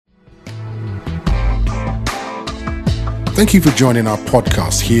Thank you for joining our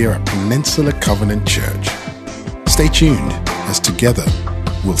podcast here at Peninsula Covenant Church. Stay tuned as together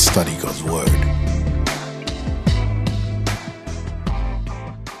we'll study God's Word.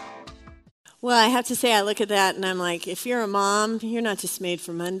 Well, I have to say, I look at that and I'm like, if you're a mom, you're not just made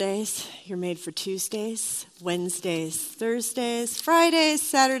for Mondays. You're made for Tuesdays, Wednesdays, Thursdays, Fridays,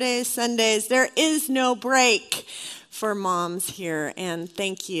 Saturdays, Sundays. There is no break for moms here. And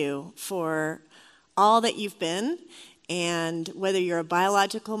thank you for all that you've been. And whether you're a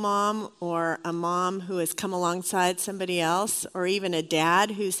biological mom or a mom who has come alongside somebody else, or even a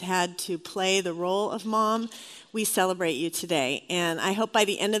dad who's had to play the role of mom, we celebrate you today. And I hope by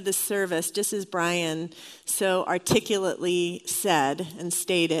the end of this service, just as Brian so articulately said and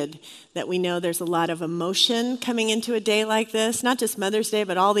stated, that we know there's a lot of emotion coming into a day like this, not just Mother's Day,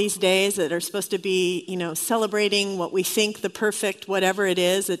 but all these days that are supposed to be, celebrating what we think the perfect whatever it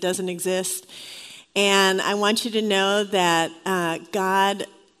is that doesn't exist. And I want you to know that God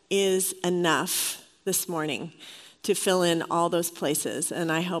is enough this morning to fill in all those places. And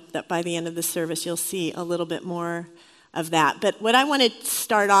I hope that by the end of the service, you'll see a little bit more of that. But what I want to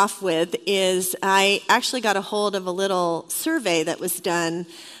start off with is I actually got a hold of a little survey that was done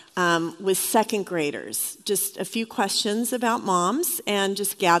with second graders. Just a few questions about moms and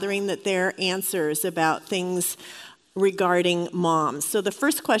just gathering their answers about things regarding moms. So the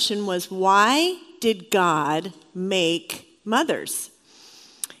first question was, why did God make mothers?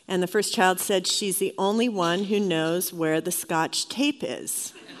 And the first child said, she's the only one who knows where the Scotch tape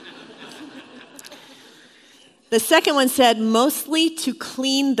is. The second one said, mostly to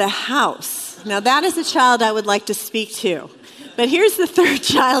clean the house. Now that is a child I would like to speak to. But here's the third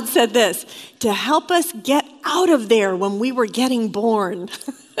child said this, to help us get out of there when we were getting born.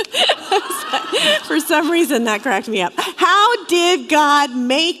 For some reason that cracked me up. How did God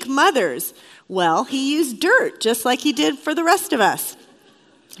make mothers? Well, he used dirt, just like he did for the rest of us.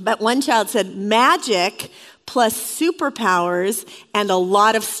 But one child said, magic plus superpowers and a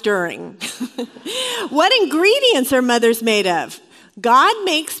lot of stirring. What ingredients are mothers made of? God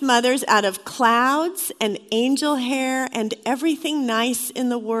makes mothers out of clouds and angel hair and everything nice in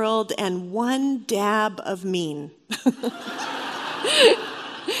the world and one dab of mean.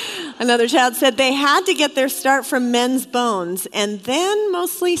 Another child said they had to get their start from men's bones and then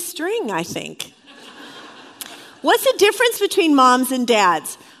mostly string, I think. What's the difference between moms and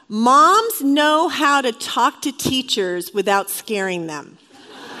dads? Moms know how to talk to teachers without scaring them.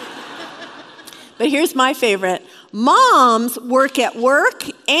 But here's my favorite. Moms work at work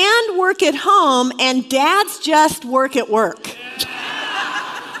and work at home, and dads just work at work.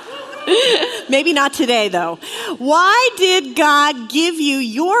 Maybe not today, though. Why did God give you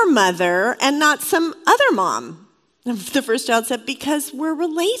your mother and not some other mom? The first child said, because we're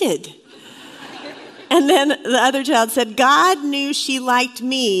related. And then the other child said, God knew she liked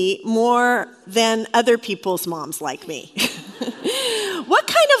me more than other people's moms like me. What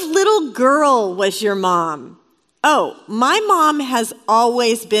kind of little girl was your mom? Oh, my mom has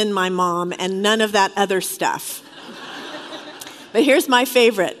always been my mom and none of that other stuff. But here's my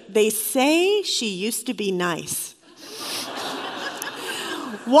favorite. They say she used to be nice.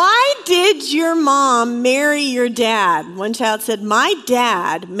 Why did your mom marry your dad? One child said, my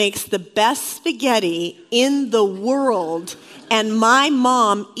dad makes the best spaghetti in the world, and my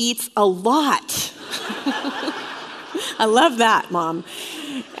mom eats a lot. I love that, Mom.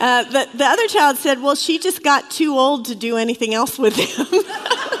 The other child said, well, she just got too old to do anything else with him.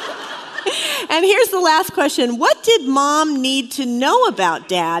 And here's the last question. What did Mom need to know about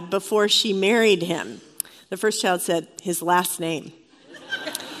Dad before she married him? The first child said, his last name.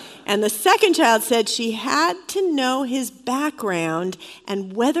 And the second child said she had to know his background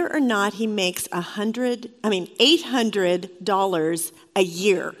and whether or not he makes $800 a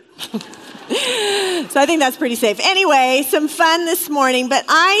year. So I think that's pretty safe. Anyway, some fun this morning, but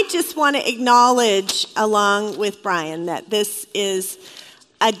I just want to acknowledge, along with Brian, that this is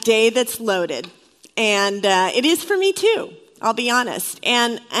a day that's loaded. And it is for me too, I'll be honest.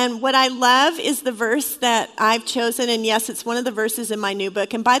 And what I love is the verse that I've chosen. And yes, it's one of the verses in my new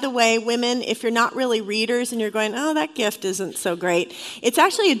book. And by the way, women, if you're not really readers and you're going, oh, that gift isn't so great, it's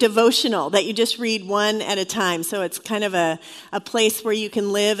actually a devotional that you just read one at a time. So it's kind of a place where you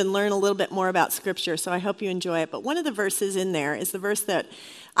can live and learn a little bit more about Scripture. So I hope you enjoy it. But one of the verses in there is the verse that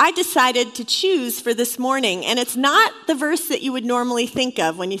I decided to choose for this morning. And it's not the verse that you would normally think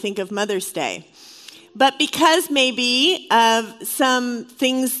of when you think of Mother's Day. But because maybe of some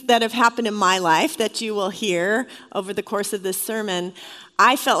things that have happened in my life that you will hear over the course of this sermon,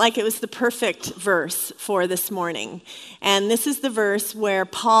 I felt like it was the perfect verse for this morning. And this is the verse where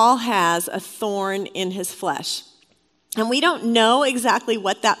Paul has a thorn in his flesh. And we don't know exactly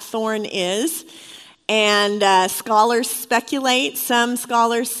what that thorn is. And scholars speculate. Some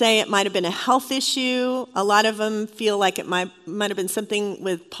scholars say it might have been a health issue. A lot of them feel like it might have been something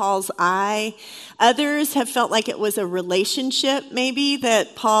with Paul's eye. Others have felt like it was a relationship maybe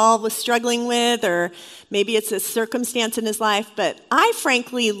that Paul was struggling with, or maybe it's a circumstance in his life. But I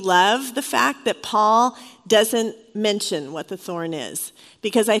frankly love the fact that Paul doesn't mention what the thorn is,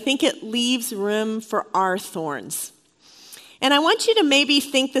 because I think it leaves room for our thorns. And I want you to maybe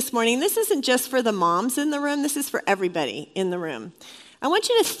think this morning, this isn't just for the moms in the room, this is for everybody in the room. I want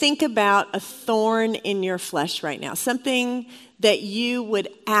you to think about a thorn in your flesh right now, something that you would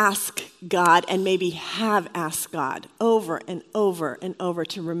ask God and maybe have asked God over and over and over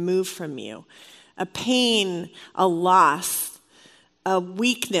to remove from you. A pain, a loss, a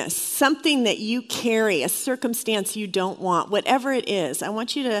weakness, something that you carry, a circumstance you don't want, whatever it is. I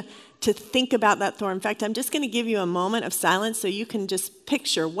want you to think about that thorn. In fact, I'm just going to give you a moment of silence so you can just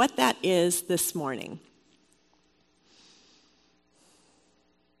picture what that is this morning.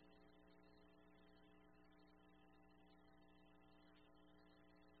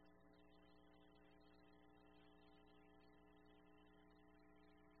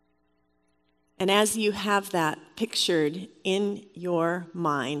 And as you have that pictured in your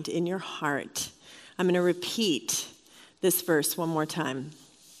mind, in your heart, I'm going to repeat this verse one more time.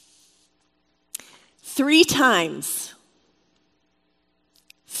 3 times.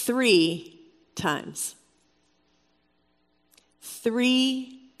 3 times.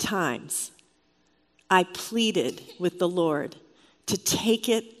 3 times I pleaded with the Lord to take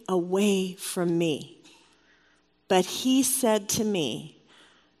it away from me. But he said to me,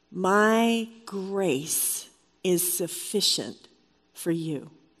 my grace is sufficient for you,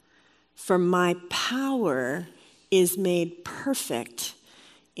 for my power is made perfect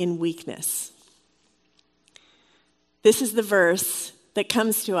in weakness. This is the verse that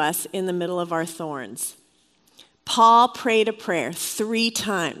comes to us in the middle of our thorns. Paul prayed a prayer 3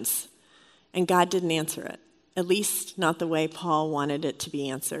 times, and God didn't answer it, at least not the way Paul wanted it to be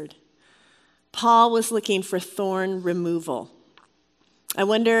answered. Paul was looking for thorn removal. I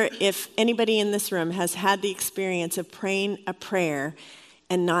wonder if anybody in this room has had the experience of praying a prayer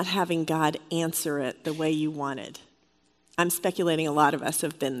and not having God answer it the way you wanted. I'm speculating a lot of us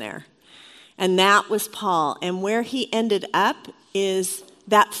have been there. And that was Paul. And where he ended up is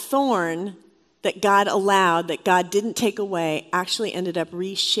that thorn that God allowed, that God didn't take away, actually ended up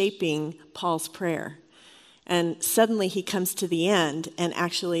reshaping Paul's prayer. And suddenly he comes to the end and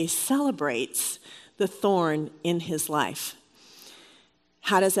actually celebrates the thorn in his life.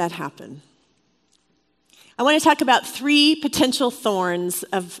 How does that happen? I want to talk about 3 potential thorns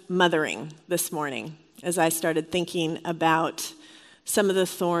of mothering this morning as I started thinking about some of the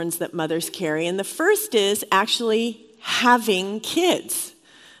thorns that mothers carry. And the first is actually having kids.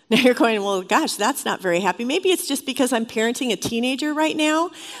 Now you're going, well, gosh, that's not very happy. Maybe it's just because I'm parenting a teenager right now,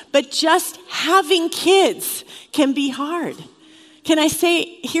 but just having kids can be hard. Can I say,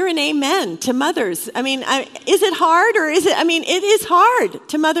 hear an amen to mothers? I mean, is it hard or is it? I mean, it is hard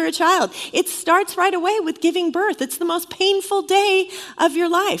to mother a child. It starts right away with giving birth. It's the most painful day of your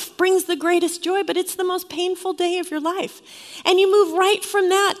life. Brings the greatest joy, but it's the most painful day of your life. And you move right from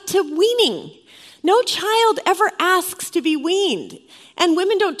that to weaning. No child ever asks to be weaned. And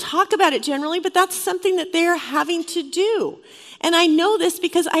women don't talk about it generally, but that's something that they're having to do. And I know this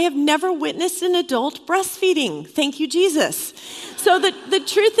because I have never witnessed an adult breastfeeding. Thank you, Jesus. So the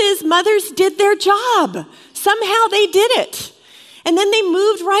truth is, mothers did their job. Somehow they did it. And then they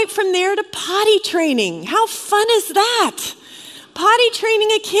moved right from there to potty training. How fun is that? Potty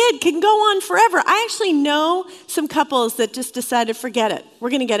training a kid can go on forever. I actually know some couples that just decided, forget it. We're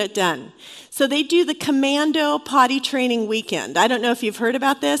going to get it done. So they do the Commando potty training weekend. I don't know if you've heard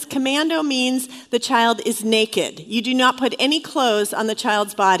about this. Commando means the child is naked. You do not put any clothes on the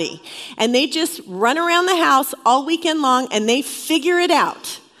child's body. And they just run around the house all weekend long and they figure it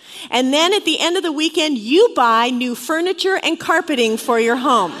out. And then at the end of the weekend, you buy new furniture and carpeting for your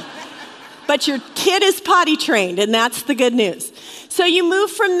home. But your kid is potty trained, and that's the good news. So you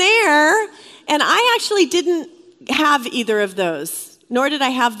move from there, and I actually didn't have either of those, nor did I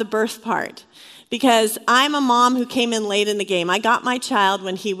have the birth part, because I'm a mom who came in late in the game. I got my child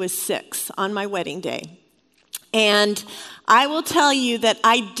when he was 6 on my wedding day. And I will tell you that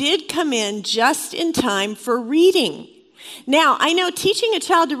I did come in just in time for reading. Now, I know teaching a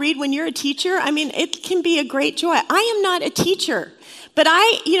child to read when you're a teacher, I mean, it can be a great joy. I am not a teacher. But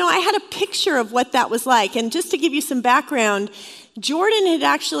I had a picture of what that was like. And just to give you some background, Jordan had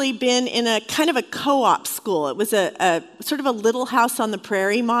actually been in a kind of a co-op school. It was a sort of a Little House on the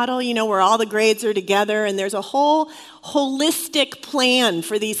Prairie model, where all the grades are together and there's a whole holistic plan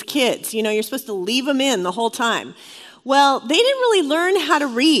for these kids. You're supposed to leave them in the whole time. Well, they didn't really learn how to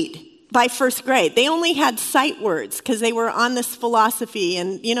read by first grade. They only had sight words because they were on this philosophy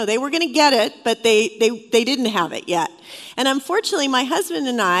and, they were going to get it, but they didn't have it yet. And unfortunately, my husband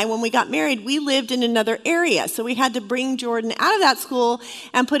and I, when we got married, we lived in another area. So we had to bring Jordan out of that school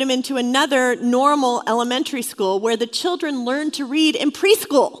and put him into another normal elementary school where the children learned to read in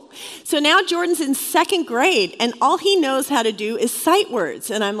preschool. So now Jordan's in second grade and all he knows how to do is sight words.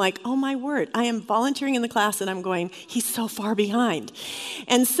 And I'm like, oh my word, I am volunteering in the class and I'm going, he's so far behind.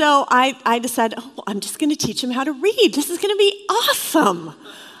 And so I decided, I'm just going to teach him how to read. This is going to be awesome.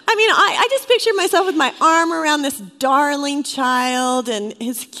 I just pictured myself with my arm around this darling child and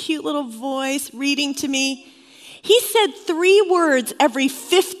his cute little voice reading to me. He said 3 words every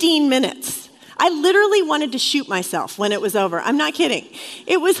 15 minutes. I literally wanted to shoot myself when it was over. I'm not kidding.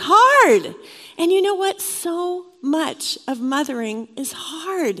 It was hard. And you know what? So much of mothering is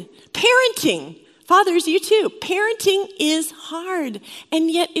hard. Parenting. Fathers, you too. Parenting is hard. And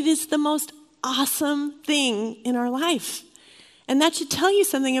yet it is the most awesome thing in our life. And that should tell you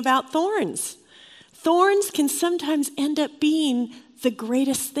something about thorns. Thorns can sometimes end up being the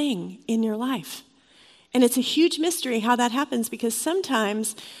greatest thing in your life. And it's a huge mystery how that happens because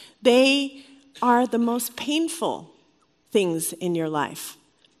sometimes they are the most painful things in your life.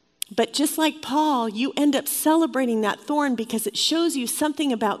 But just like Paul, you end up celebrating that thorn because it shows you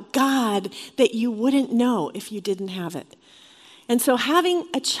something about God that you wouldn't know if you didn't have it. And so having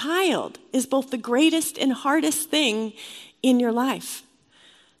a child is both the greatest and hardest thing in your life.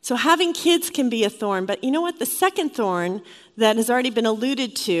 So having kids can be a thorn, but you know what? The second thorn that has already been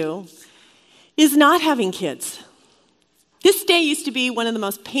alluded to is not having kids. This day used to be one of the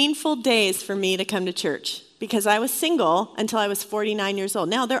most painful days for me to come to church because I was single until I was 49 years old.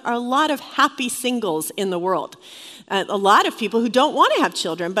 Now, there are a lot of happy singles in the world. A lot of people who don't want to have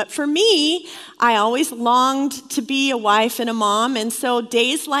children. But for me, I always longed to be a wife and a mom. And so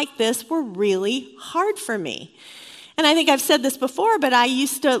days like this were really hard for me. And I think I've said this before, but I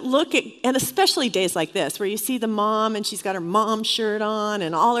used to look at, and especially days like this, where you see the mom and she's got her mom shirt on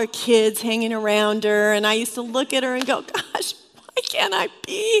and all her kids hanging around her. And I used to look at her and go, gosh, why can't I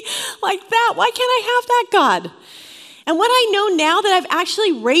be like that? Why can't I have that, God? And what I know now that I've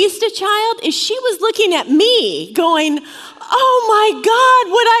actually raised a child is she was looking at me going, oh my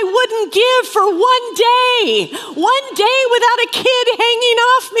God, what I wouldn't give for one day without a kid hanging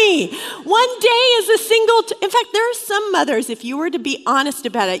off me. One day as a single, in fact, there are some mothers, if you were to be honest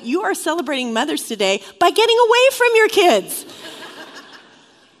about it, you are celebrating mothers today by getting away from your kids.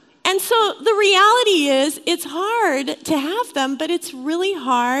 And so the reality is it's hard to have them, but it's really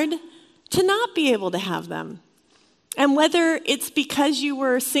hard to not be able to have them. And whether it's because you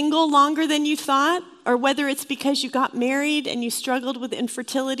were single longer than you thought, or whether it's because you got married and you struggled with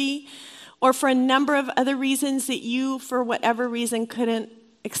infertility, or for a number of other reasons that you, for whatever reason, couldn't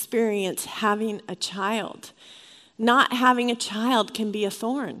experience having a child. Not having a child can be a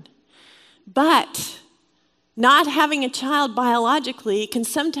thorn. But not having a child biologically can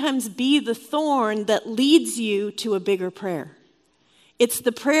sometimes be the thorn that leads you to a bigger prayer. It's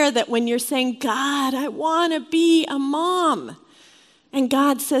the prayer that when you're saying, God, I want to be a mom. And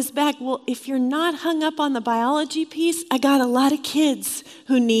God says back, well, if you're not hung up on the biology piece, I got a lot of kids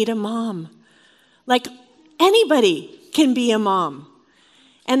who need a mom. Like anybody can be a mom.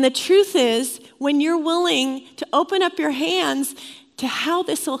 And the truth is, when you're willing to open up your hands to how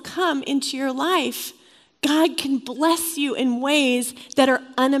this will come into your life, God can bless you in ways that are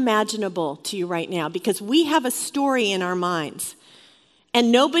unimaginable to you right now because we have a story in our minds. And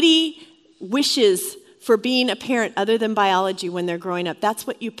nobody wishes for being a parent other than biology when they're growing up. That's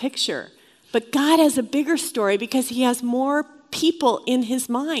what you picture. But God has a bigger story because he has more people in his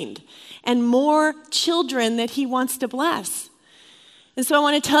mind and more children that he wants to bless. And so I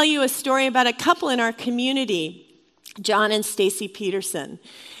want to tell you a story about a couple in our community, John and Stacy Peterson.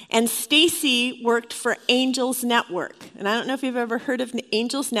 And Stacy worked for Angels Network. And I don't know if you've ever heard of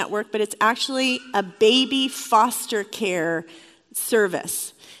Angels Network, but it's actually a baby foster care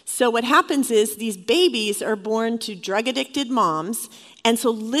service. So what happens is these babies are born to drug-addicted moms, and so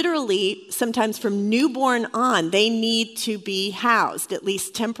literally, sometimes from newborn on, they need to be housed, at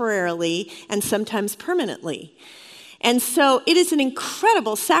least temporarily, and sometimes permanently. And so it is an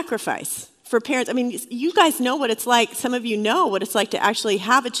incredible sacrifice for parents. I mean, you guys know what it's like. Some of you know what it's like to actually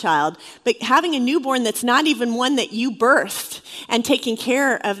have a child, but having a newborn that's not even one that you birthed and taking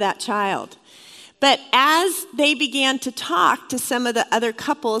care of that child. But as they began to talk to some of the other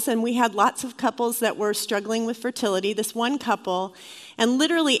couples, and we had lots of couples that were struggling with fertility, this one couple, and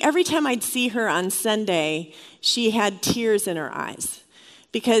literally every time I'd see her on Sunday, she had tears in her eyes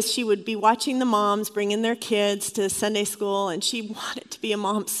because she would be watching the moms bring in their kids to Sunday school, and she wanted to be a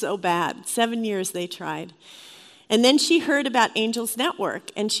mom so bad. 7 years they tried. And then she heard about Angels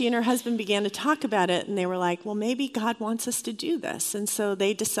Network, and she and her husband began to talk about it, and they were like, well, maybe God wants us to do this. And so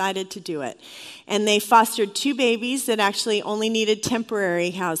they decided to do it. And they fostered 2 babies that actually only needed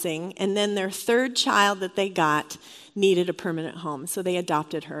temporary housing, and then their 3rd child that they got needed a permanent home. So they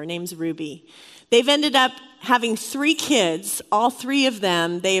adopted her. Her name's Ruby. They've ended up having 3 kids. All 3 of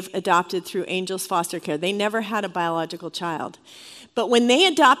them they've adopted through Angels Foster Care. They never had a biological child. But when they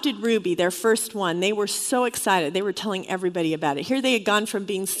adopted Ruby, their first one, they were so excited. They were telling everybody about it. Here they had gone from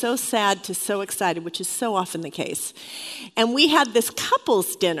being so sad to so excited, which is so often the case. And we had this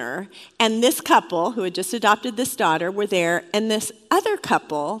couple's dinner, and this couple, who had just adopted this daughter, were there, and this other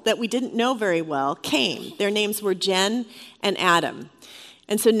couple that we didn't know very well came. Their names were Jen and Adam.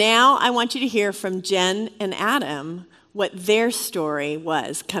 And so now I want you to hear from Jen and Adam what their story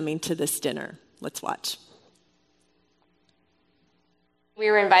was coming to this dinner. Let's watch. We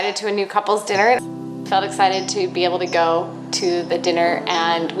were invited to a new couples dinner. Felt excited to be able to go to the dinner,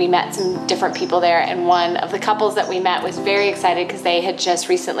 and we met some different people there, and one of the couples that we met was very excited because they had just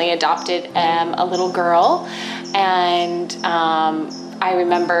recently adopted a little girl. And I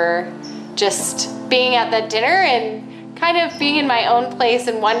remember just being at that dinner and kind of being in my own place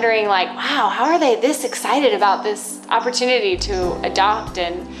and wondering, like, wow, how are they this excited about this opportunity to adopt?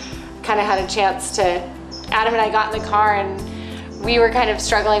 And kind of had a chance to, Adam and I got in the car, and we were kind of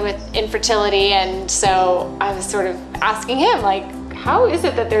struggling with infertility, and so I was sort of asking him, like, how is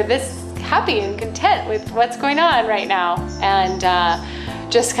it that they're this happy and content with what's going on right now? And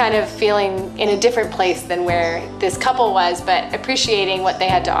just kind of feeling in a different place than where this couple was, but appreciating what they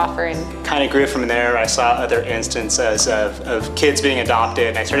had to offer. And kind of grew from there. I saw other instances of kids being adopted,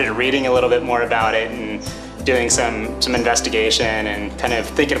 and I started reading a little bit more about it and doing some investigation and kind of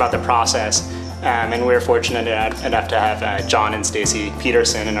thinking about the process. And we were fortunate enough to have John and Stacy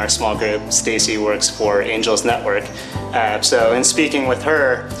Peterson in our small group. Stacy works for Angels Network. So in speaking with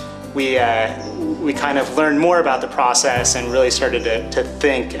her, we kind of learned more about the process and really started to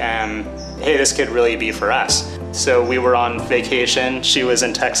think, hey, this could really be for us. So we were on vacation. She was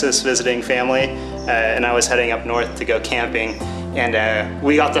in Texas visiting family, and I was heading up north to go camping. And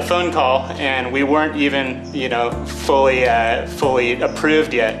we got the phone call, and we weren't even, fully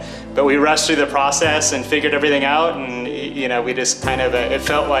approved yet. But we rushed through the process and figured everything out, and we just kind of it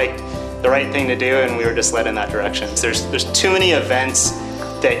felt like the right thing to do, and we were just led in that direction. There's too many events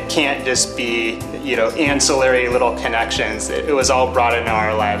that can't just be ancillary little connections. It was all brought into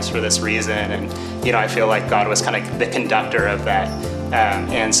our lives for this reason, and I feel like God was kind of the conductor of that.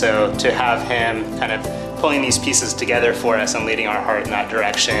 And so to have Him kind of pulling these pieces together for us and leading our heart in that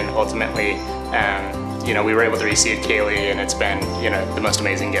direction, ultimately, we were able to receive Kaylee, and it's been, the most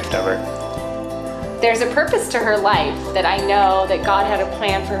amazing gift ever. There's a purpose to her life that I know that God had a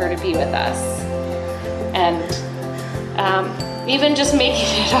plan for her to be with us. And even just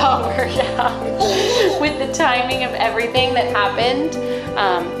making it all work out with the timing of everything that happened,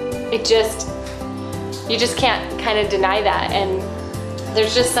 you just can't kind of deny that. And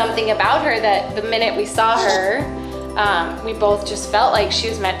there's just something about her that the minute we saw her, we both just felt like she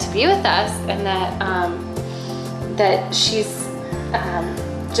was meant to be with us, and that she's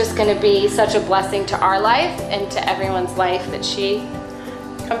just going to be such a blessing to our life and to everyone's life that she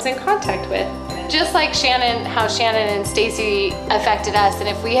comes in contact with. Just like how Shannon and Stacy affected us, and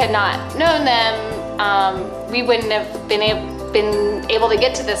if we had not known them, we wouldn't have been able to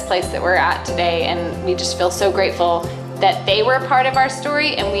get to this place that we're at today. And we just feel so grateful that they were a part of our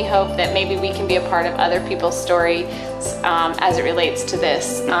story, and we hope that maybe we can be a part of other people's story as it relates to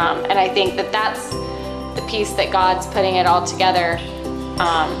this. And I think that that's the piece that God's putting it all together.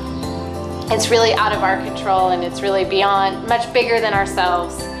 It's really out of our control, and it's really beyond, much bigger than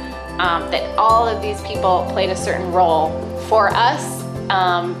ourselves, that all of these people played a certain role for us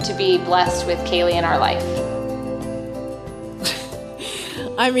to be blessed with Kaylee in our life.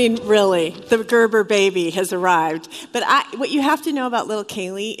 I mean, really, the Gerber baby has arrived. But what you have to know about little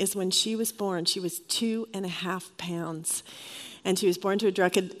Kaylee is when she was born, she was 2.5 pounds. And she was born to a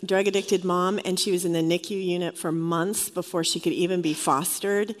drug-addicted mom, and she was in the NICU unit for months before she could even be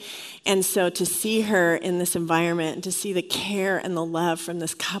fostered. And so to see her in this environment, and to see the care and the love from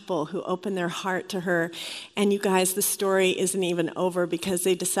this couple who opened their heart to her. And you guys, the story isn't even over because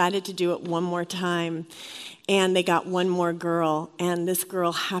they decided to do it one more time. And they got one more girl, and this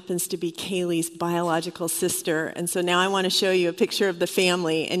girl happens to be Kaylee's biological sister. And so now I want to show you a picture of the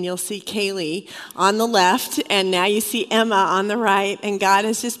family, and you'll see Kaylee on the left, and now you see Emma on the right, and God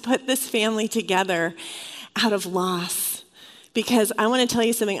has just put this family together out of loss. Because I want to tell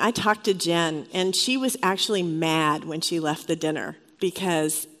you something, I talked to Jen, and she was actually mad when she left the dinner.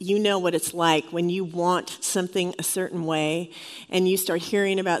 Because you know what it's like when you want something a certain way and you start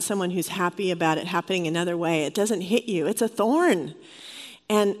hearing about someone who's happy about it happening another way. It doesn't hit you. It's a thorn.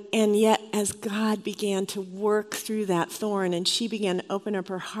 And yet, as God began to work through that thorn and she began to open up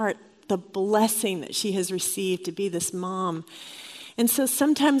her heart, the blessing that she has received to be this mom. And so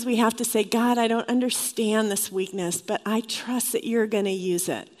sometimes we have to say, God, I don't understand this weakness, but I trust that you're going to use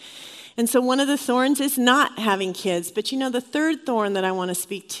it. And so one of the thorns is not having kids. But you know, the third thorn that I want to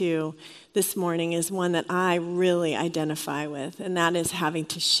speak to this morning is one that I really identify with, and that is having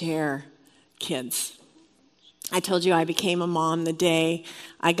to share kids. I told you I became a mom the day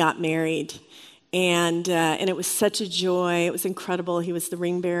I got married. And it was such a joy. It was incredible. He was the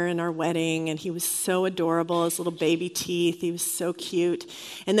ring bearer in our wedding, and he was so adorable, his little baby teeth. He was so cute.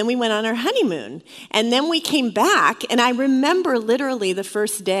 And then we went on our honeymoon. And then we came back, and I remember literally the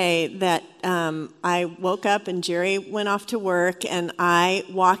first day that I woke up and Jerry went off to work, and I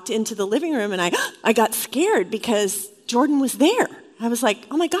walked into the living room, and I got scared because Jordan was there. I was like,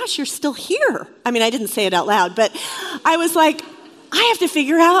 oh my gosh, you're still here. I mean, I didn't say it out loud, but I was like, I have to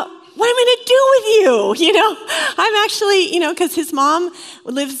figure out what I'm going to do with you, I'm actually, because his mom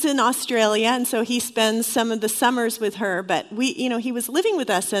lives in Australia, and so he spends some of the summers with her, but he was living with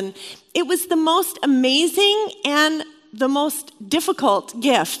us, and it was the most amazing and the most difficult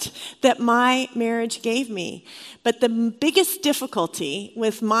gift that my marriage gave me. But the biggest difficulty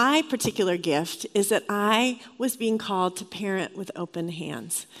with my particular gift is that I was being called to parent with open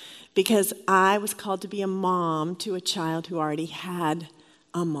hands, because I was called to be a mom to a child who already had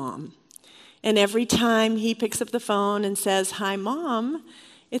a mom. And every time he picks up the phone and says, hi, Mom,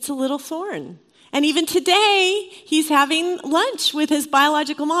 it's a little thorn. And even today, he's having lunch with his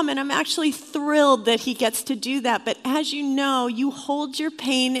biological mom, and I'm actually thrilled that he gets to do that. But as you know, you hold your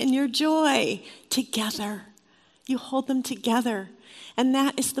pain and your joy together. You hold them together. And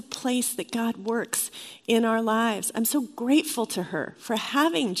that is the place that God works in our lives. I'm so grateful to her for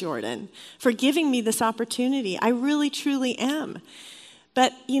having Jordan, for giving me this opportunity. I really, truly am.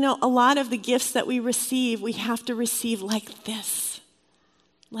 But, a lot of the gifts that we receive, we have to receive like this.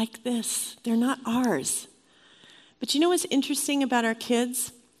 Like this. They're not ours. But you know what's interesting about our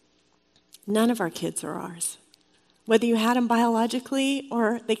kids? None of our kids are ours. Whether you had them biologically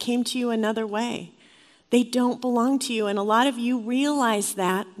or they came to you another way. They don't belong to you. And a lot of you realize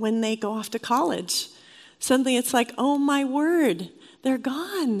that when they go off to college. Suddenly it's like, oh my word, they're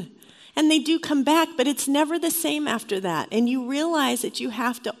gone. And they do come back, but it's never the same after that. And you realize that you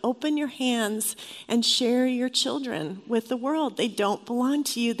have to open your hands and share your children with the world. They don't belong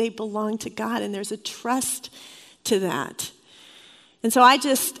to you, they belong to God, and there's a trust to that. And so I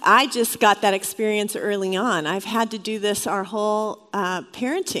just got that experience early on. I've had to do this our whole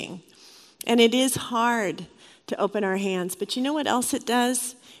parenting. And it is hard to open our hands. But you know what else it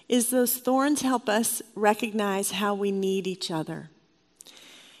does? Is those thorns help us recognize how we need each other.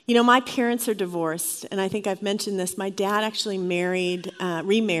 My parents are divorced, and I think I've mentioned this. My dad actually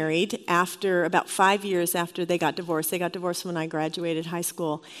remarried after about 5 years after they got divorced. They got divorced when I graduated high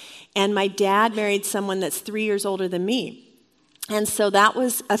school. And my dad married someone that's 3 years older than me. And so that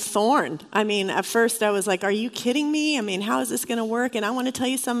was a thorn. I mean, at first I was like, are you kidding me? I mean, how is this going to work? And I want to tell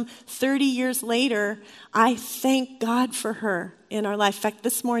you, some 30 years later, I thank God for her in our life. In fact,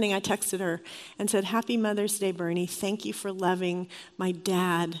 this morning I texted her and said, Happy Mother's Day, Bernie. Thank you for loving my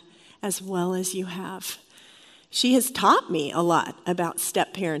dad as well as you have. She has taught me a lot about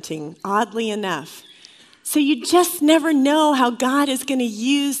step parenting, oddly enough. So you just never know how God is going to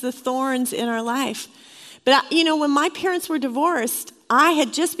use the thorns in our life. But, when my parents were divorced, I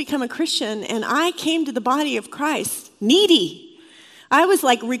had just become a Christian, and I came to the body of Christ needy. I was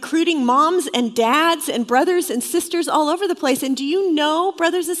like recruiting moms and dads and brothers and sisters all over the place. And do you know,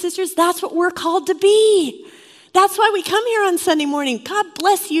 brothers and sisters, that's what we're called to be. That's why we come here on Sunday morning. God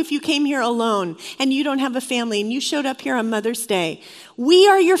bless you if you came here alone and you don't have a family and you showed up here on Mother's Day. We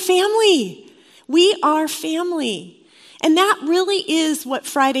are your family. We are family. And that really is what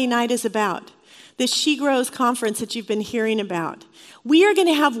Friday night is about. the She Grows conference that you've been hearing about. We are going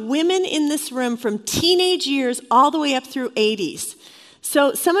to have women in this room from teenage years all the way up through 80s.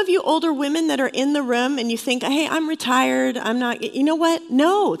 So some of you older women that are in the room and you think, hey, I'm retired, I'm not, you know what?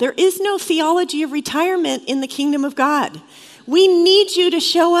 No, there is no theology of retirement in the kingdom of God. We need you to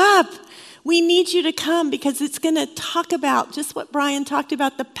show up. We need you to come because it's going to talk about just what Brian talked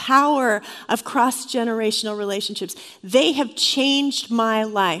about, the power of cross-generational relationships. They have changed my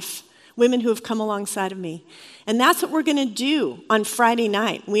life, women who have come alongside of me. And that's what we're going to do on Friday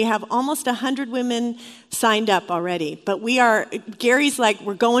night. We have almost 100 women signed up already. But Gary's like,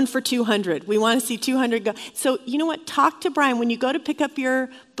 we're going for 200. We want to see 200 go. So you know what? Talk to Brian when you go to pick up your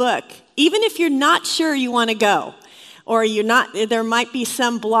book. Even if you're not sure you want to go, or there might be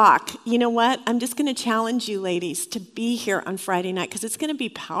some block. You know what? I'm just going to challenge you, ladies, to be here on Friday night because it's going to be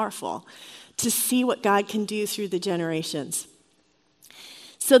powerful to see what God can do through the generations.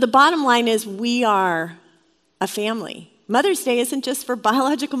 So the bottom line is we are a family. Mother's Day isn't just for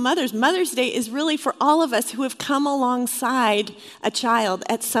biological mothers. Mother's Day is really for all of us who have come alongside a child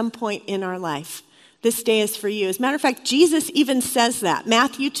at some point in our life. This day is for you. As a matter of fact, Jesus even says that.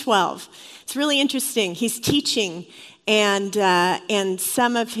 Matthew 12. It's really interesting. He's teaching, and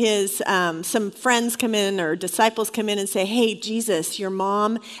some of his some friends come in or disciples come in and say, hey, Jesus, your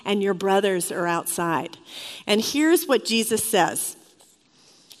mom and your brothers are outside. And here's what Jesus says.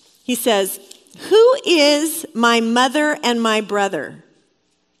 He says, who is my mother and my brother?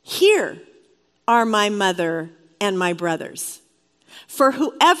 Here are my mother and my brothers. For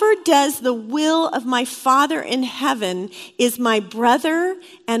whoever does the will of my Father in heaven is my brother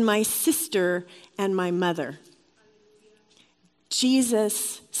and my sister and my mother.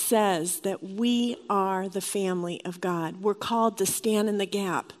 Jesus says that we are the family of God. We're called to stand in the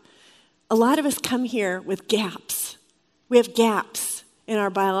gap. A lot of us come here with gaps. We have gaps in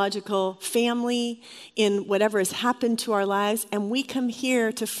our biological family, in whatever has happened to our lives, and we come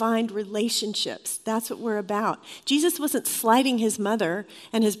here to find relationships. That's what we're about. Jesus wasn't slighting his mother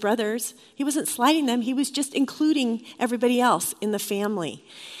and his brothers. He wasn't slighting them. He was just including everybody else in the family.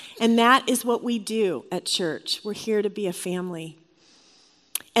 And that is what we do at church. We're here to be a family.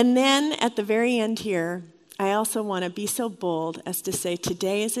 And then at the very end here, I also want to be so bold as to say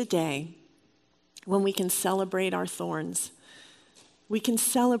today is a day when we can celebrate our thorns. We can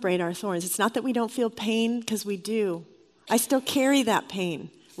celebrate our thorns. It's not that we don't feel pain, because we do. I still carry that pain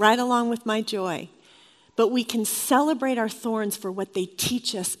right along with my joy. But we can celebrate our thorns for what they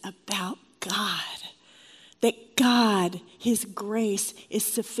teach us about God. That God, his grace, is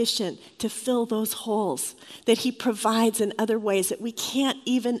sufficient to fill those holes. That he provides in other ways that we can't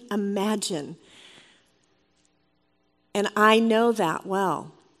even imagine. And I know that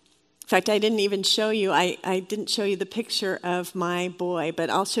well. In fact, I didn't even show you, I didn't show you the picture of my boy, but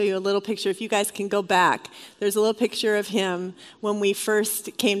I'll show you a little picture. If you guys can go back, there's a little picture of him when we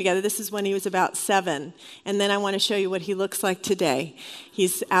first came together. This is when he was about 7. And then I want to show you what he looks like today.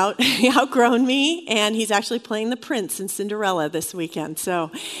 He's outgrown me, and he's actually playing the prince in Cinderella this weekend.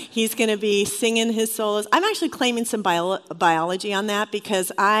 So he's going to be singing his solos. I'm actually claiming some biology on that because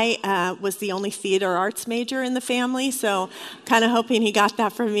I was the only theater arts major in the family, so kind of hoping he got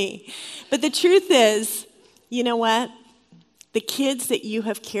that from me. But the truth is, you know what? The kids that you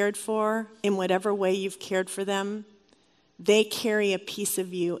have cared for, in whatever way you've cared for them, they carry a piece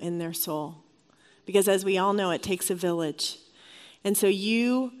of you in their soul. Because as we all know, it takes a village. And so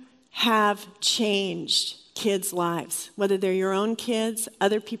you have changed kids' lives, whether they're your own kids,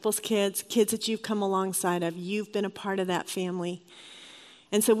 other people's kids, kids that you've come alongside of. You've been a part of that family.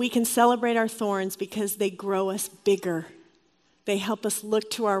 And so we can celebrate our thorns because they grow us bigger. They help us look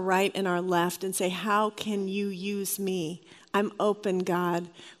to our right and our left and say, how can you use me? I'm open, God,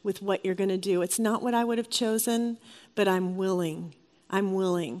 with what you're going to do. It's not what I would have chosen, but I'm willing. I'm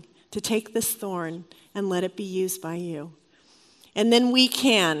willing to take this thorn and let it be used by you. And then we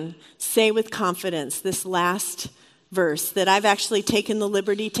can say with confidence this last verse that I've actually taken the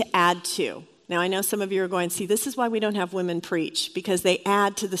liberty to add to. Now, I know some of you are going, see, this is why we don't have women preach, because they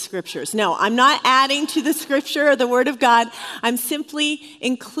add to the scriptures. No, I'm not adding to the scripture or the word of God. I'm simply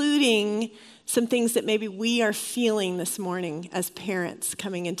including some things that maybe we are feeling this morning as parents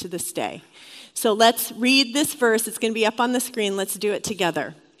coming into this day. So let's read this verse. It's going to be up on the screen. Let's do it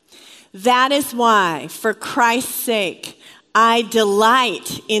together. That is why, for Christ's sake, I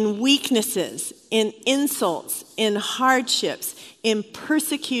delight in weaknesses, in insults, in hardships, in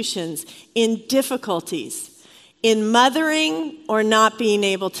persecutions, in difficulties, in mothering or not being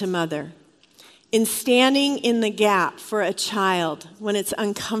able to mother, in standing in the gap for a child when it's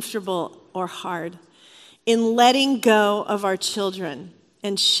uncomfortable or hard, in letting go of our children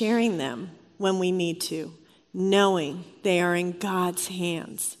and sharing them when we need to, knowing they are in God's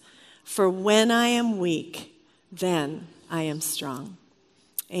hands. For when I am weak, then I am strong.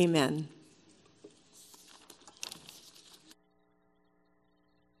 Amen.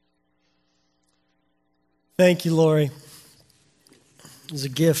 Thank you, Lori. It was a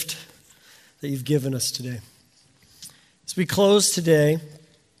gift that you've given us today. As we close today,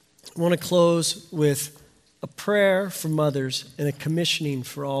 I want to close with a prayer for mothers and a commissioning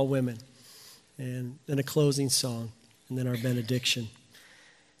for all women, and then a closing song, and then our benediction.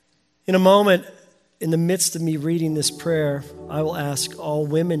 In a moment, in the midst of me reading this prayer, I will ask all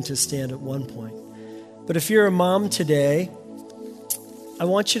women to stand at one point. But if you're a mom today, I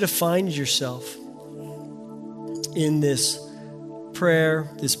want you to find yourself in this prayer,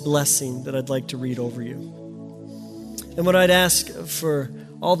 this blessing that I'd like to read over you. And what I'd ask for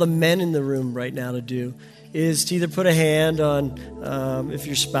all the men in the room right now to do is to either put a hand on, if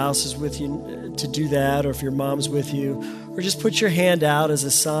your spouse is with you, to do that, or if your mom's with you, or just put your hand out as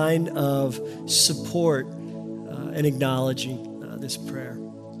a sign of support and acknowledging this prayer.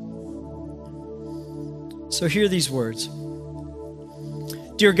 So hear these words.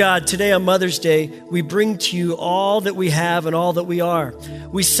 Dear God, today on Mother's Day, we bring to you all that we have and all that we are.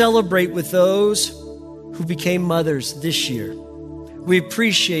 We celebrate with those who became mothers this year. We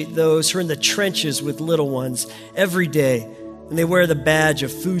appreciate those who are in the trenches with little ones every day, and they wear the badge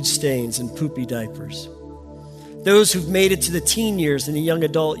of food stains and poopy diapers. Those who've made it to the teen years and the young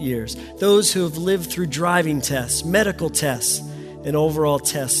adult years. Those who have lived through driving tests, medical tests, and overall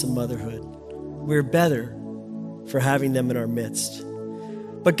tests of motherhood. We're better for having them in our midst.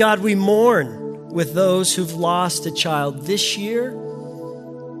 But God, we mourn with those who've lost a child this year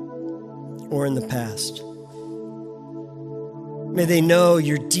or in the past. May they know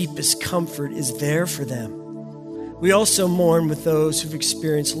your deepest comfort is there for them. We also mourn with those who've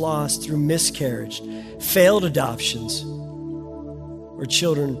experienced loss through miscarriage, failed adoptions, or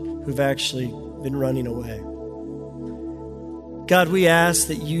children who've actually been running away. God, we ask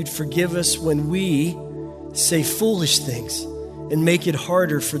that you'd forgive us when we say foolish things and make it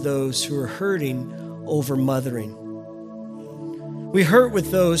harder for those who are hurting over mothering. We hurt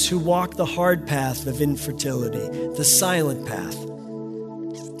with those who walk the hard path of infertility, the silent path.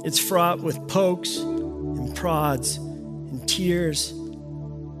 It's fraught with pokes and prods and tears,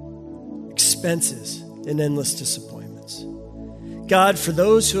 expenses, and endless disappointments. God, for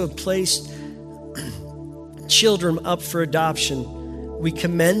those who have placed children up for adoption, we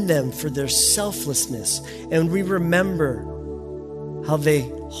commend them for their selflessness, and we remember how they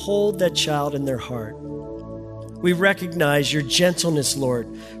hold that child in their heart. We recognize your gentleness, Lord,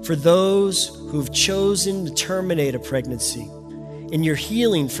 for those who've chosen to terminate a pregnancy, and your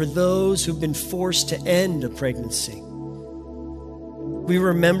healing for those who've been forced to end a pregnancy. We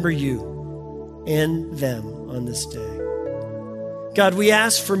remember you and them on this day. God, we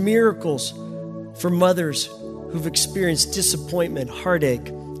ask for miracles for mothers who've experienced disappointment, heartache,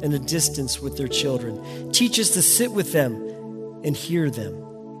 and a distance with their children. Teach us to sit with them and hear them.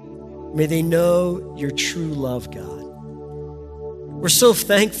 May they know your true love, God. We're so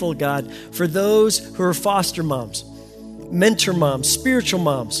thankful, God, for those who are foster moms, mentor moms, spiritual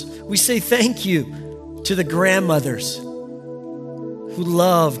moms. We say thank you to the grandmothers who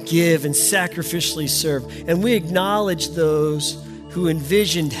love, give, and sacrificially serve. And we acknowledge those who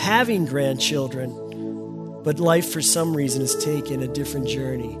envisioned having grandchildren, but life for some reason has taken a different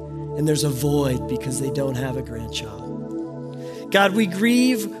journey, and there's a void because they don't have a grandchild. God, we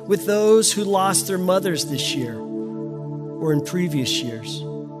grieve with those who lost their mothers this year or in previous years.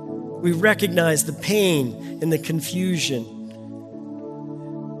 We recognize the pain and the confusion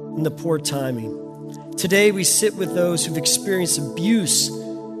and the poor timing. Today, we sit with those who've experienced abuse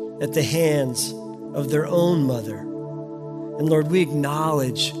at the hands of their own mother. And Lord, we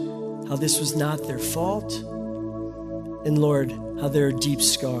acknowledge how this was not their fault. And Lord, how there are deep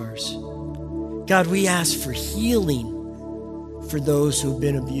scars. God, we ask for healing for those who have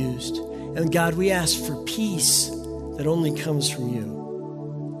been abused. And God, we ask for peace that only comes from you.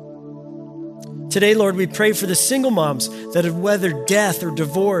 Today, Lord, we pray for the single moms that have weathered death or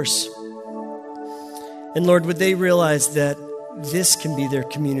divorce. And Lord, would they realize that this can be their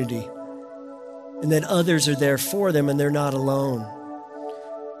community and that others are there for them and they're not alone.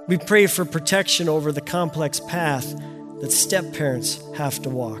 We pray for protection over the complex path that step-parents have to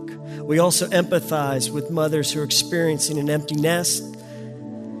walk. We also empathize with mothers who are experiencing an empty nest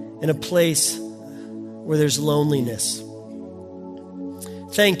in a place where there's loneliness.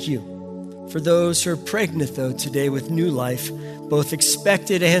 Thank you for those who are pregnant, though, today with new life, both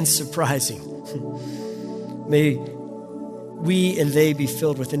expected and surprising. May we and they be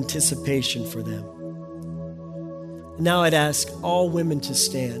filled with anticipation for them. Now I'd ask all women to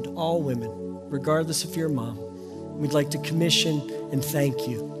stand, all women, regardless if you're a mom. We'd like to commission and thank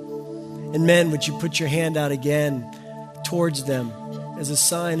you. And men, would you put your hand out again towards them as a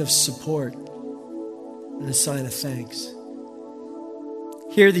sign of support and a sign of thanks.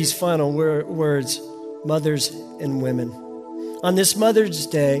 Hear these final words, mothers and women. On this Mother's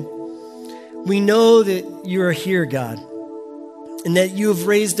Day, we know that you are here, God, and that you have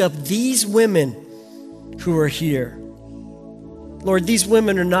raised up these women who are here. Lord, these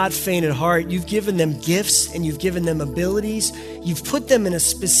women are not faint at heart. You've given them gifts and you've given them abilities. You've put them in a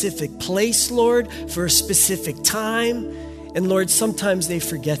specific place, Lord, for a specific time. And Lord, sometimes they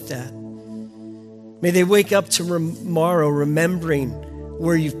forget that. May they wake up tomorrow remembering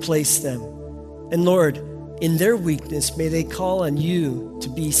where you've placed them. And Lord, in their weakness, may they call on you to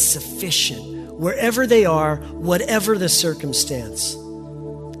be sufficient wherever they are, whatever the circumstance.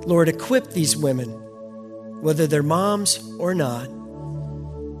 Lord, equip these women, whether they're moms or not,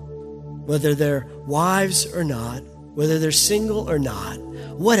 whether they're wives or not, whether they're single or not,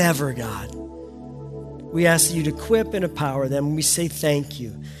 whatever, God. We ask that you to equip and empower them. We say thank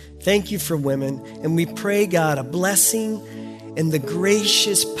you. Thank you for women. And we pray, God, a blessing and the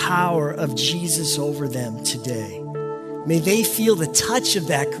gracious power of Jesus over them today. May they feel the touch of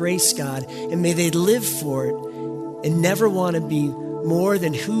that grace, God, and may they live for it and never want to be more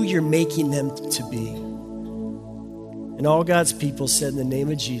than who you're making them to be. And all God's people said in the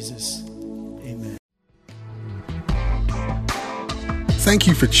name of Jesus, amen. Thank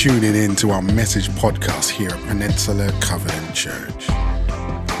you for tuning in to our message podcast here at Peninsula Covenant Church.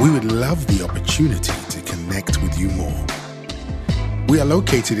 We would love the opportunity to connect with you more. We are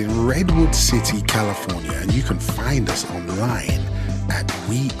located in Redwood City, California, and you can find us online at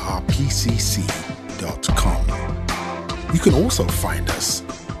wearepcc.com. You can also find us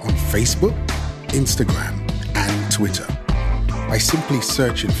on Facebook, Instagram, and Twitter by simply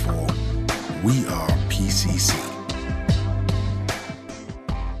searching for We Are PCC.